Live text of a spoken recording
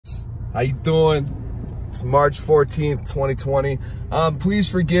How you doing? It's March 14th, 2020. Please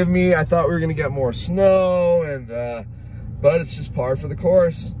forgive me. I thought we were gonna get more snow, and but it's just par for the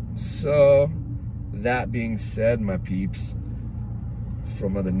course. So that being said, my peeps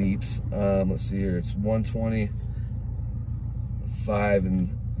from other neeps, let's see here. It's 1:25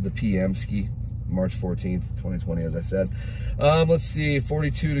 in the PM ski. March 14th, 2020, as I said. Let's see,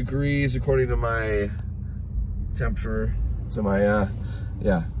 42 degrees according to my temperature, to my,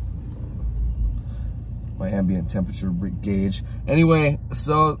 my ambient temperature gauge. Anyway,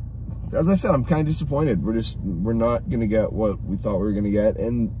 so, as I said, I'm kind of disappointed. We're not gonna get what we thought we were gonna get.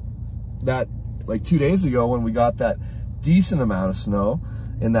 And that, like 2 days ago when we got that decent amount of snow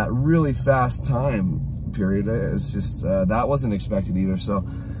in that really fast time period, it's just, that wasn't expected either. So,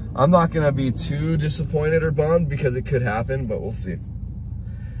 I'm not gonna be too disappointed or bummed because it could happen, but we'll see.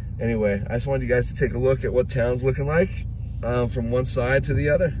 Anyway, I just wanted you guys to take a look at what town's looking like from one side to the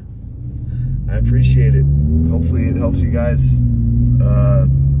other. I appreciate it. Hopefully it helps you guys a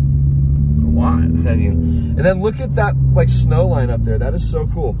lot. And then look at that like snow line up there. That is so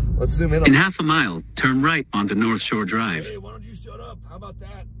cool. Let's zoom in. In half a mile, turn right onto North Shore Drive. Hey, why don't you shut up? How about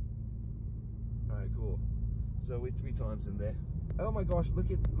that? All right, cool. So we 3 times in there. Oh my gosh,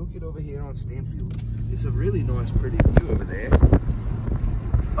 look at over here on Stanfield. It's a really nice, pretty view over there.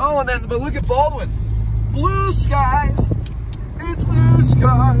 Oh, and then, but look at Baldwin. Blue skies. It's blue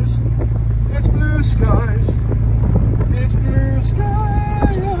skies. It's blue skies. It's blue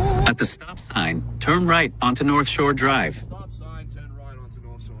skies. At the stop sign, turn right onto North Shore Drive. Stop sign, turn right onto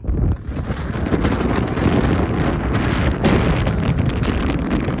North Shore Drive.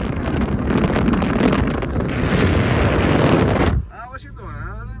 What you doing?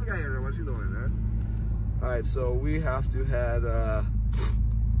 I don't think I hear what you doing, man. All right, so we have to head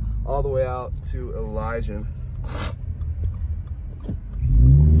all the way out to Elijah.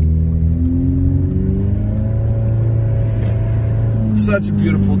 Such a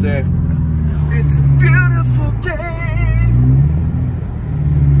beautiful day. It's a beautiful day.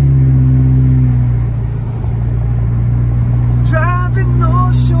 Driving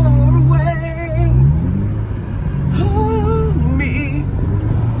North Shore away. Hold me.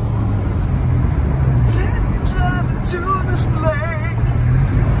 Let me drive into this place.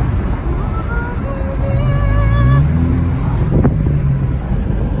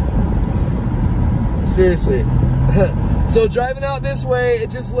 Seriously. So driving out this way, it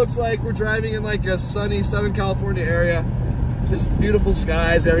just looks like we're driving in like a sunny Southern California area. Just beautiful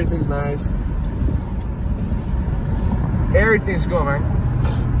skies, everything's nice. Everything's going, man.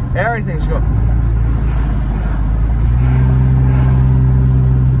 Everything's going.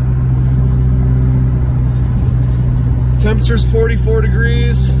 Temperature's 44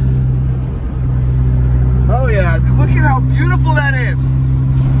 degrees. Oh yeah, dude, look at how beautiful that is.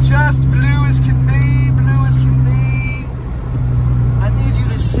 Just blue as can be, blue as can be. I need you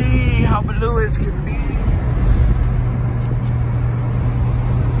to see how blue as can be.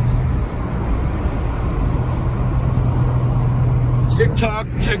 Tick tock,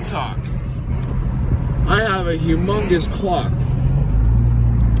 tick tock. I have a humongous clock.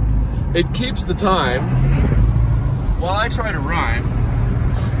 It keeps the time while I try to rhyme.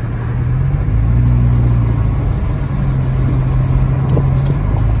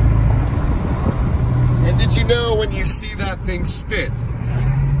 And did you know when you see that thing spit?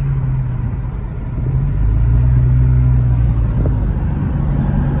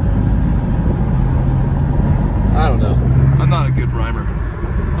 I don't know. I'm not a good rhymer.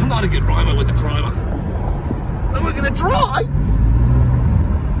 I'm not a good rhymer with the crimer. And we're gonna try!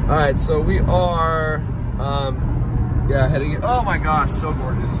 Alright, so we are, yeah, heading in. Oh my gosh, so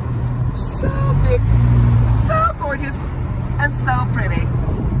gorgeous. So big, so gorgeous, and so pretty.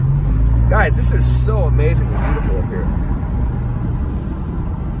 Guys, this is so amazingly beautiful up here.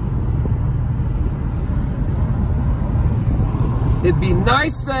 It'd be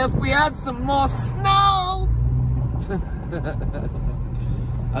nicer if we had some more snow.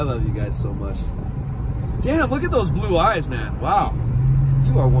 I love you guys so much. Damn, look at those blue eyes, man. Wow.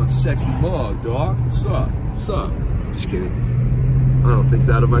 You are one sexy mug, dog. What's up? What's up? Just kidding. I don't think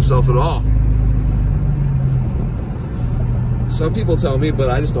that of myself at all. Some people tell me, but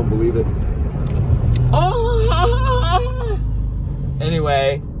I just don't believe it. Oh!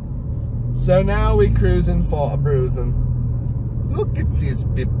 Anyway, so now we cruising for a bruising. Look at these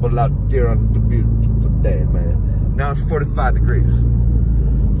people out there on the beautiful day, man. Now it's 45 degrees.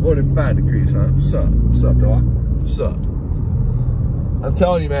 45 degrees, huh? What's up? What's up, dog? What's up? I'm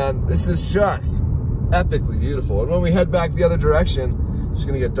telling you, man, this is just epically beautiful. And when we head back the other direction, it's just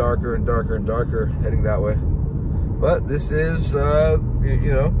gonna get darker and darker and darker heading that way. But this is,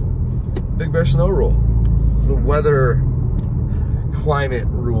 you know, Big Bear Snow Rule. The weather climate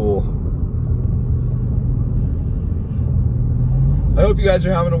rule. I hope you guys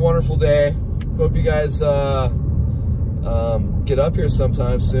are having a wonderful day. Hope you guys get up here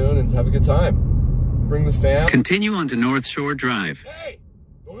sometime soon and have a good time. Bring the fam. Continue onto North Shore Drive. Hey,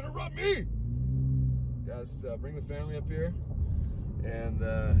 don't interrupt me. Guys, bring the family up here and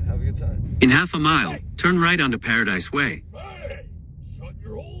have a good time. In half a mile, turn right onto Paradise Way. Hey, shut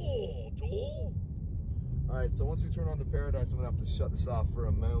your hole, tool. All right, so once we turn on to Paradise, I'm gonna have to shut this off for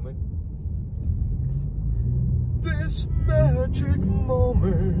a moment. This magic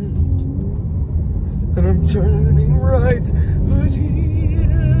moment, and I'm turning right, but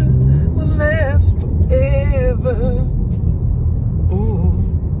here will last forever. Oh,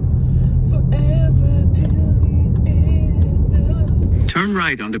 forever till the end of. Turn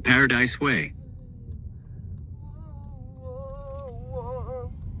right onto Paradise Way.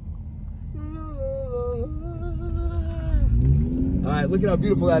 All right, look at how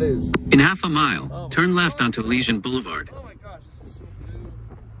beautiful that is. In half a mile, turn left onto Legion Boulevard. Oh my gosh, this is so blue.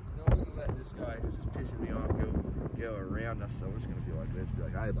 No, we're gonna let this guy who's just pissing me off go around us. So we're just gonna be like this, be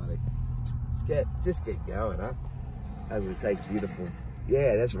like, "Hey, buddy, just get going, huh?" As we take beautiful.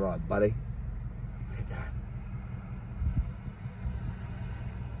 Yeah, that's right, buddy. Look at that.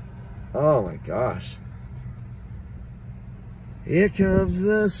 Oh my gosh. Here comes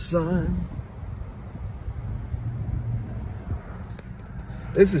the sun.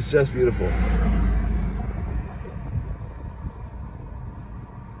 This is just beautiful.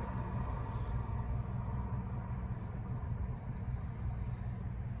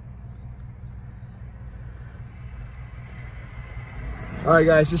 All right,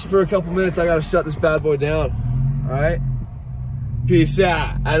 guys, just for a couple minutes, I gotta shut this bad boy down. All right? Peace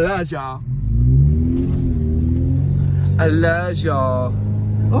out. I love y'all. I love y'all.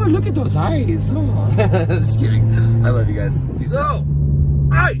 Oh, look at those eyes. Oh. Just kidding. I love you guys. Peace out.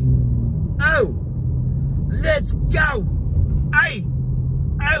 Hey! Oh! Let's go! Hey!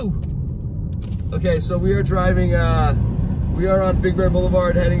 Oh! Okay, so we are driving, we are on Big Bear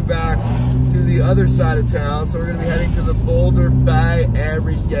Boulevard heading back to the other side of town. So we're gonna be heading to the Boulder Bay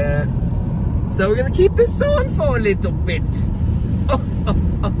area. So we're gonna keep this on for a little bit.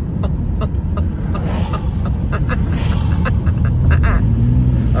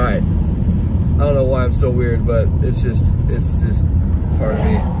 Alright. I don't know why I'm so weird, but it's just part of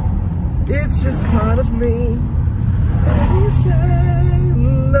me. It's just part of me.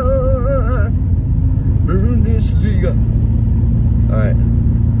 Bundesliga. Alright.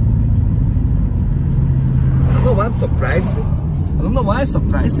 I don't know why I'm surprised. I don't know why I'm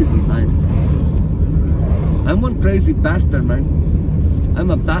surprised sometimes. I'm one crazy bastard, man.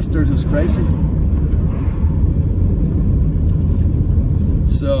 I'm a bastard who's crazy.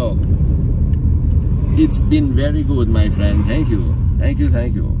 So, it's been very good, my friend. Thank you. Thank you,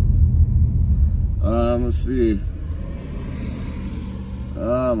 thank you. Let's see.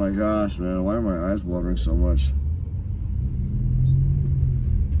 Oh my gosh, man. Why are my eyes watering so much?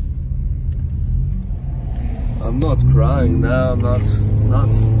 I'm not crying now. I'm not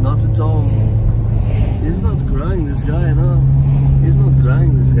at all. He's not crying, this guy, no. He's not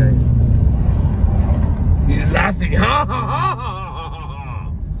crying, this guy. He's laughing. Ha ha ha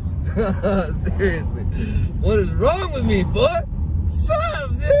ha. Seriously. What is wrong with me, boy?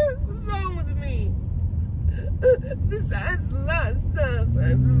 Son, dude. What's wrong with me? This has a lot of stuff.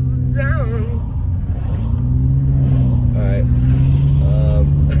 That's down. Alright.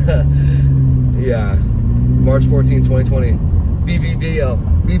 Yeah. March 14, 2020. BBBL.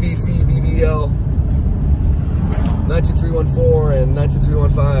 BBC BBL. 92314 and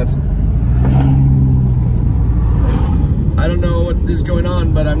 92315. I don't know what is going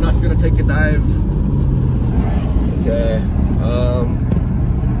on, but I'm not gonna take a dive. Okay.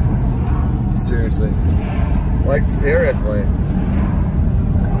 Seriously. Like, seriously.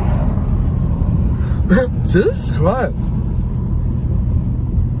 Subscribe.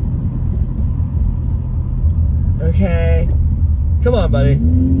 Okay. Come on, buddy.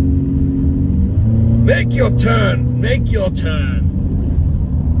 Make your turn. Make your turn.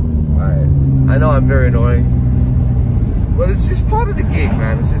 Alright. I know I'm very annoying. But it's just part of the gig,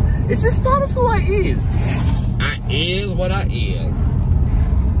 man. It's just part of who I is. I is what I is.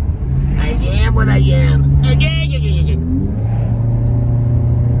 I am what I am.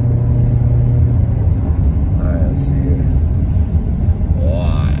 Alright, let's see here.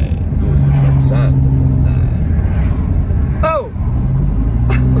 Why do you understand for that? Oh!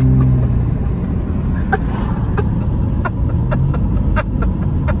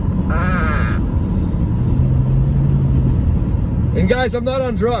 And guys, Guys, I'm not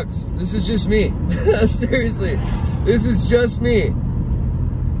on drugs. This is just me. Seriously, this is just me.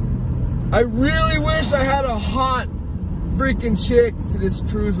 I really wish I had a hot freaking chick to just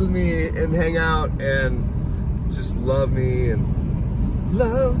cruise with me and hang out and just love me and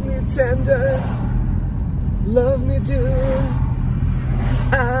love me tender, love me do.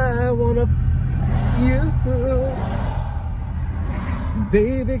 I wanna you,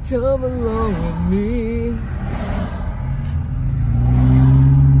 baby, come along with me.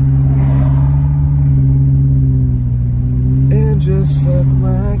 And just suck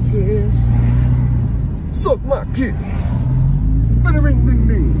my kiss, suck my kiss. Bada ring, ding,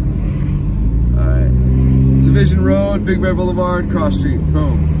 ding. All right, Division Road, Big Bear Boulevard, Cross Street,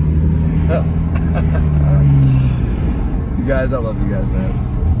 boom. You guys, I love you guys, man.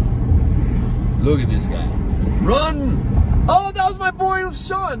 Look at this guy. Run! Oh, that was my boy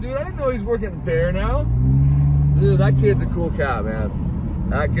Sean, dude. I didn't know he's working at the Bear now. Dude, that kid's a cool cat, man.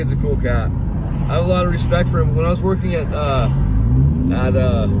 That kid's a cool cat. I have a lot of respect for him. When I was working at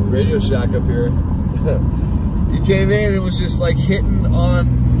Radio Shack up here, he came in and was just like hitting on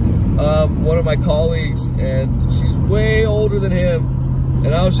one of my colleagues, and she's way older than him.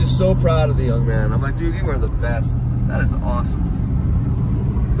 And I was just so proud of the young man. I'm like, dude, you are the best. That is awesome.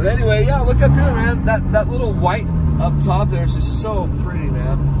 But anyway, yeah, look up here, man. That little white up top there is just so pretty,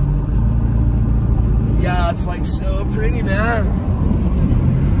 man. Yeah, it's like so pretty, man.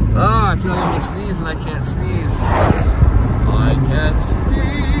 Ah, I feel like I'm gonna sneeze and I can't sneeze. I can't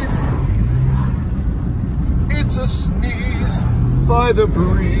sneeze. It's a sneeze by the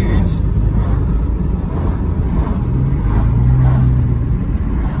breeze.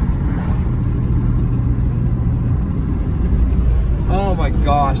 Oh my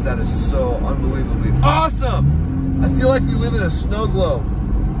gosh, that is so unbelievably awesome! I feel like we live in a snow globe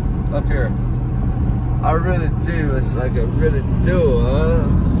up here. I really do. It's like I really do, huh?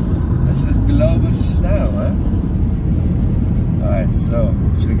 It's a globe of snow, huh? Alright, so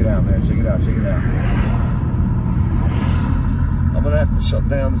check it out, man. Check it out, check it out. I'm gonna have to shut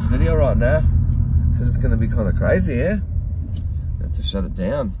down this video right now because it's gonna be kind of crazy here. I have to shut it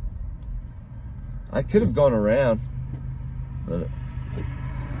down. I could have gone around, but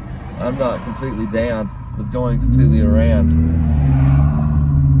I'm not completely down with going completely around.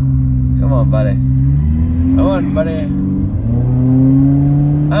 Come on, buddy. Come on, buddy.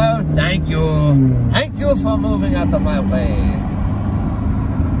 Oh, thank you. Thank you for moving out of my way.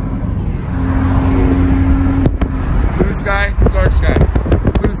 Blue sky, dark sky.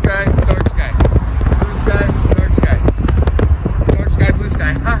 Blue sky, dark sky. Blue sky, dark sky. Dark sky, blue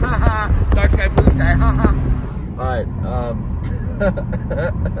sky. Ha ha ha. Dark sky, blue sky. Ha ha. All right.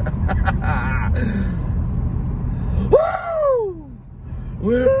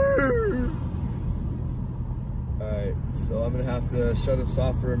 Woo! Alright, so I'm gonna have to shut us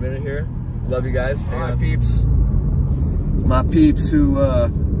off for a minute here. Love you guys. Hang on, peeps. My peeps who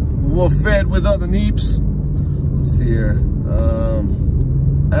were fed with other neeps. Let's see here. Oh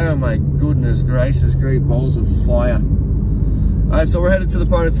my goodness gracious, great balls of fire. Alright, so we're headed to the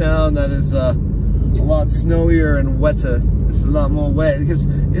part of town that is a lot snowier and wetter. It's a lot more wet because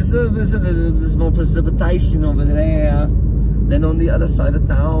there's more precipitation over there than on the other side of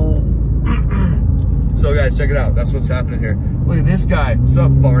town. So guys, check it out. That's what's happening here. Look at this guy. What's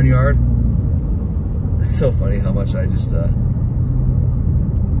up, barnyard? It's so funny how much I just I'm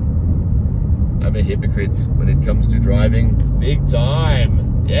a hypocrite when it comes to driving. Big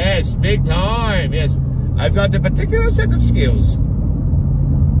time. Yes, big time. Yes, I've got a particular set of skills.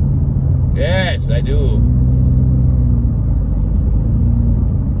 Yes, I do.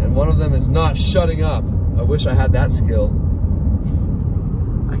 And one of them is not shutting up. I wish I had that skill.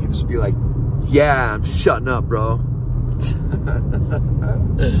 I could just be like, yeah, I'm shutting up, bro.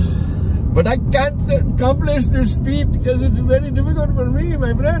 But I can't accomplish this feat because it's very difficult for me,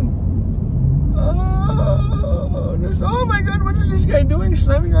 my friend. Oh my God, what is this guy doing?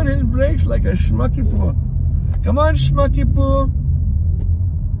 Slamming on his brakes like a schmucky poo. Come on, schmucky poo.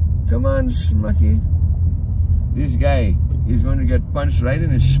 Come on, schmucky. This guy, he's going to get punched right in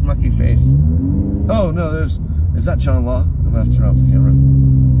his schmucky face. Oh no, is that John Law? I'm gonna have to turn off the camera.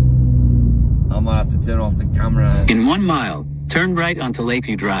 I'm gonna have to turn off the camera. In 1 mile, turn right onto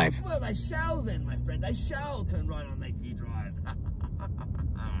Lakeview Drive. Well, I shall then, my friend. I shall turn right on Lakeview Drive.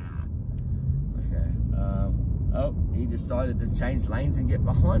 Okay. Oh, he decided to change lanes and get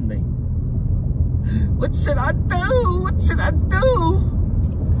behind me. What should I do? What should I do?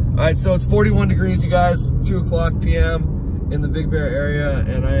 All right, so it's 41 degrees, you guys. 2 o'clock p.m. in the Big Bear area,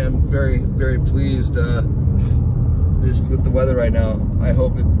 and I am very, very pleased just with the weather right now. I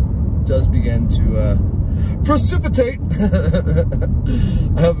hope it does begin to precipitate.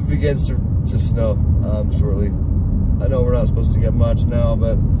 I hope it begins to snow shortly. I know we're not supposed to get much now,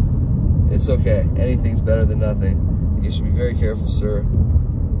 but it's okay. Anything's better than nothing. You should be very careful, sir.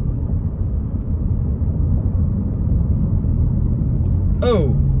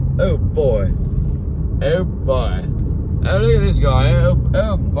 Oh boy. Oh boy. Oh, look at this guy. Oh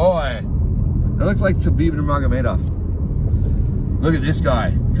boy. That looks like Khabib Nurmagomedov. Look at this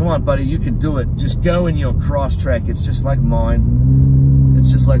guy. Come on, buddy, you can do it. Just go in your cross track. It's just like mine.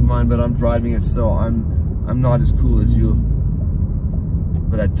 It's just like mine, but I'm driving it, so I'm not as cool as you.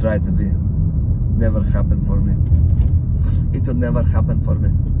 But I try to be. Never happened for me. It'll never happen for me.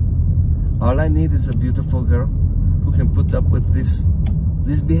 All I need is a beautiful girl who can put up with this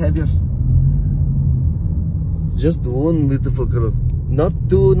behavior. Just one beautiful girl. Not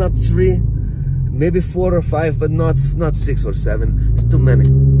two, not three. Maybe 4 or 5, but not 6 or 7. It's too many.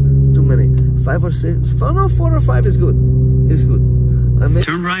 Too many. 5 or 6. Oh, no, 4 or 5 is good. It's good.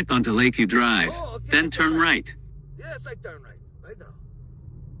 Turn right onto Lakeview Drive. Oh, okay. Then turn right. Yes, I turn right. Right now.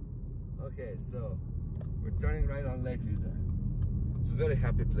 Okay, so we're turning right on Lakeview there. It's a very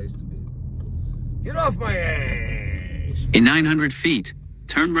happy place to be. Get off my ass! In 900 feet,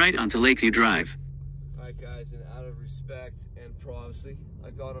 turn right onto Lakeview Drive. Alright, guys, and out of respect and privacy, I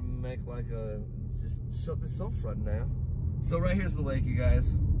gotta make like just shut this off right now. So right here's the lake, you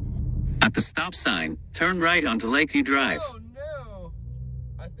guys. At the stop sign, turn right onto Lakeview Drive. Oh no!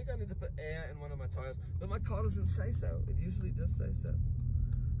 I think I need to put air in one of my tires, but my car doesn't say so. It usually does say so.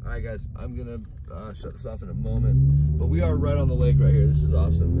 Alright guys, I'm gonna shut this off in a moment. But we are right on the lake right here. This is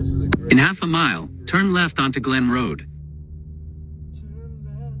awesome. This is a great... In half a mile, turn left onto Glen Road.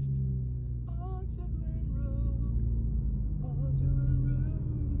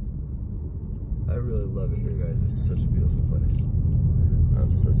 I really love it here, guys. This is such a beautiful place. I'm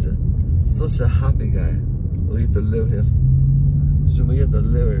such a happy guy. We get to live here. So we get to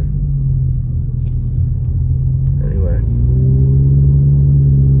live here. Anyway.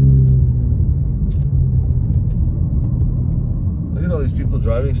 Look at all these people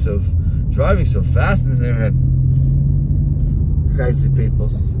driving so fast in this neighborhood. Crazy people.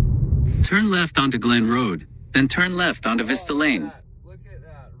 Turn left onto Glen Road, then turn left onto Vista Lane.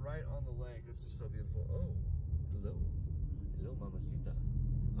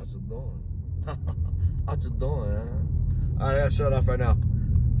 How's it doing, huh? Alright, I gotta shut off right now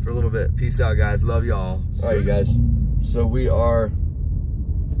for a little bit. Peace out, guys. Love y'all. Alright, you guys. So we are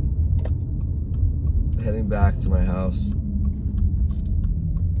heading back to my house.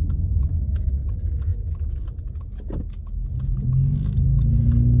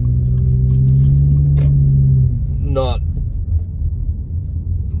 Not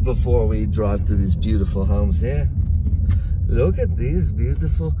before we drive through these beautiful homes here. Look at these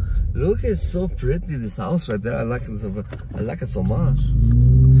beautiful. Look, it's so pretty, this house right there. I like it so much. I like it so much,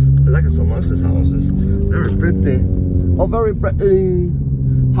 this house is very pretty. Oh, very pretty.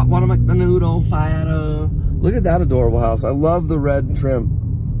 Hot water noodle fire. Look at that adorable house. I love the red trim.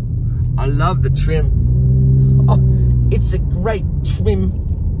 I love the trim. Oh, it's a great trim.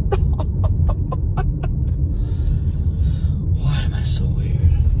 Why am I so weird?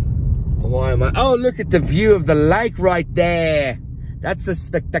 Why am I? Oh, look at the view of the lake right there. That's a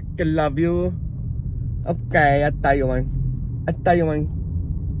spectacular view. Okay, I tell you one.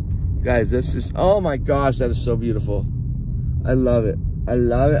 Guys, this is, oh my gosh, that is so beautiful. I love it. I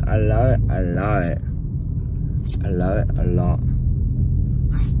love it. I love it. I love it. I love it a lot.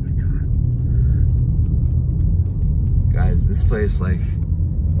 Oh my God. Guys, this place, like,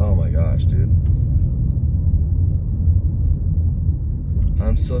 oh my gosh, dude.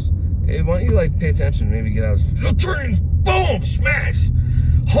 I'm so... Hey, why don't you like pay attention? Maybe get out. No turns, boom, smash,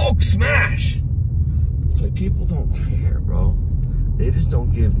 Hulk smash. It's like people don't care, bro. They just don't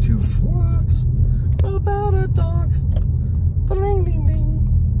give two fucks about a dog. Ding, ding, ding.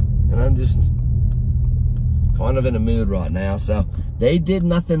 And I'm just kind of in a mood right now. So they did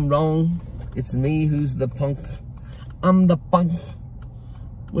nothing wrong. It's me who's the punk. I'm the punk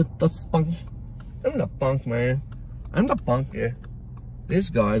with the spunk. I'm the punk, man. I'm the punk, yeah. This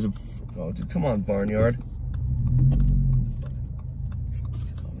guy's a... Oh, dude, come on, Barnyard.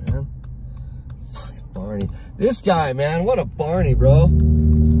 Come on, man. Fucking Barney. This guy, man. What a Barney, bro.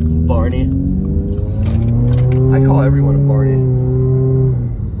 Barney. I call everyone a Barney.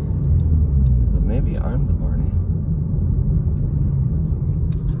 But maybe I'm the Barney.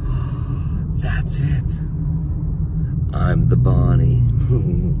 That's it. I'm the Barney.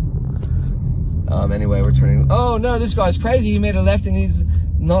 Anyway, we're turning. Oh no, this guy's crazy. He made a left and he's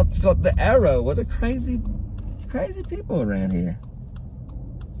not got the arrow. What a crazy people around here.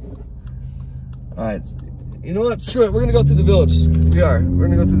 Alright, you know what? Screw it. We're gonna go through the village. We are. We're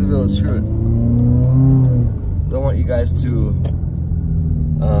gonna go through the village. Screw it. I don't want you guys to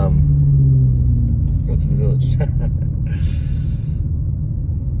go through the village.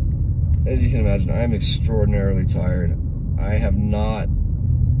 As you can imagine, I am extraordinarily tired. I have not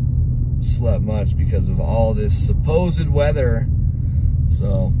slept much because of all this supposed weather.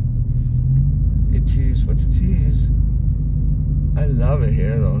 So, it is what it is. I love it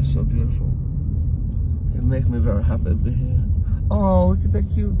here though, it's so beautiful. It makes me very happy to be here. Oh, look at that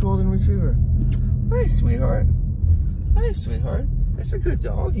cute golden retriever. Hi, sweetheart. Hi, sweetheart. That's a good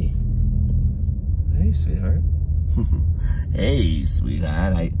doggy. Hey, sweetheart. Hey,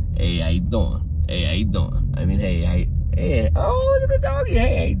 sweetheart. Hey, how you doing? Hey, how you doing? I mean, hey, oh, look at the doggy.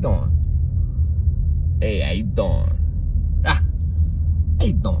 Hey, how you doing? Hey, how you doing? Ah, how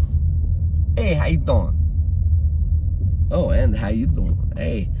you doing? Hey, how you doing? Oh, and how you doing?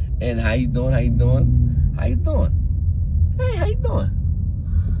 Hey, and how you doing? How you doing? How you doing? Hey, how you doing?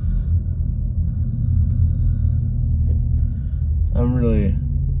 I'm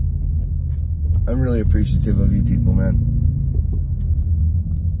really appreciative of you people, man.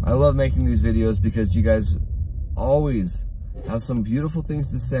 I love making these videos because you guys always have some beautiful things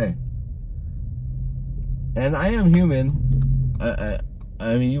to say. And I am human.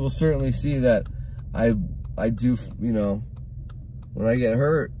 I mean, you will certainly see that I do, you know, when I get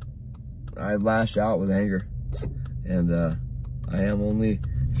hurt, I lash out with anger. And I am only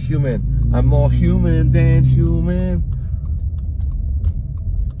human. I'm more human than human.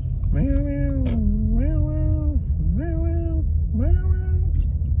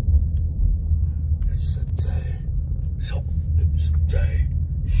 It's a day. So it's a day.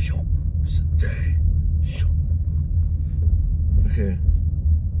 So it's a day. So. Okay.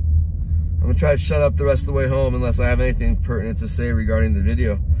 I'm gonna try to shut up the rest of the way home unless I have anything pertinent to say regarding the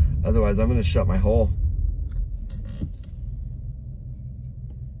video. Otherwise, I'm gonna shut my hole.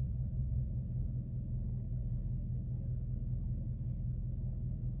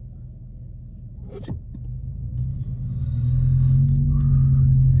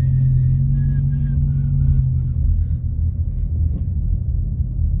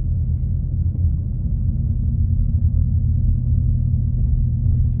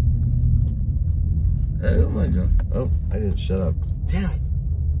 Oh my God. Oh, I didn't shut up. Damn it.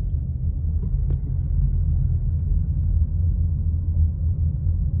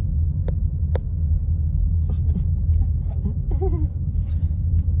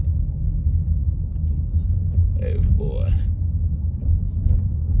 Oh boy.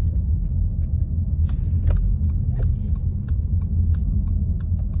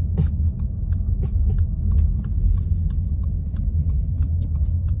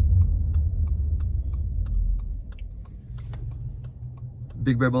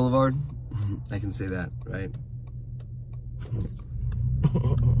 Big Bear Boulevard, I can say that, right?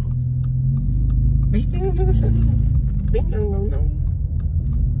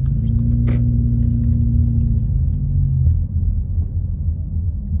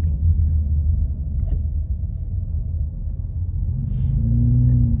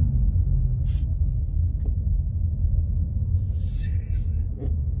 Seriously.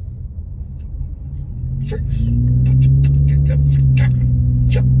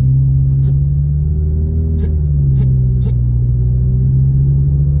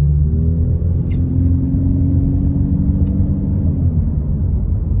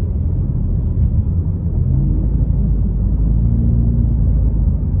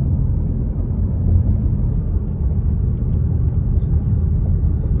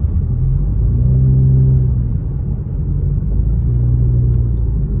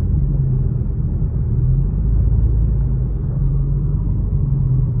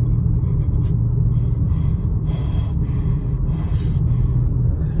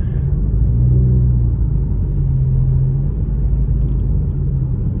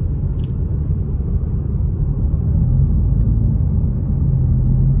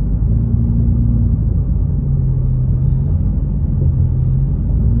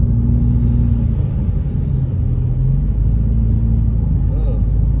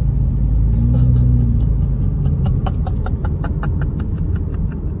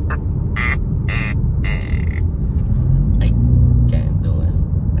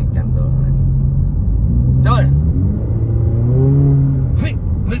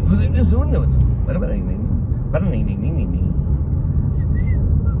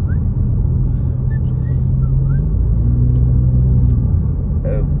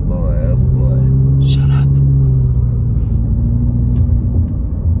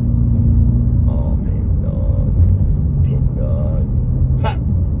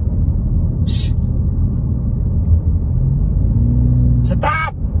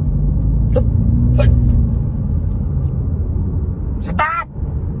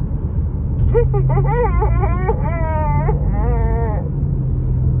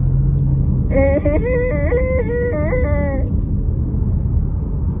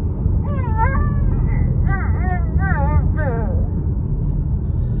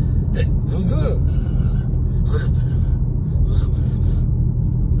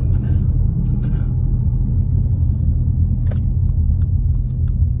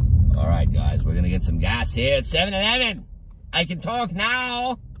 right, guys, we're gonna get some gas here at 7-Eleven. I can talk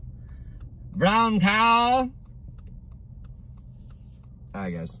now. Brown cow. All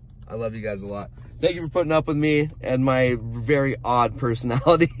right, guys. I love you guys a lot. Thank you for putting up with me and my very odd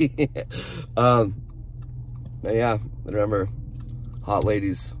personality. Yeah, remember, hot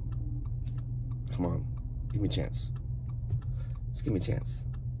ladies, come on, give me a chance. Just give me a chance.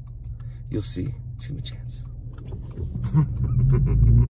 You'll see. Just give me a chance.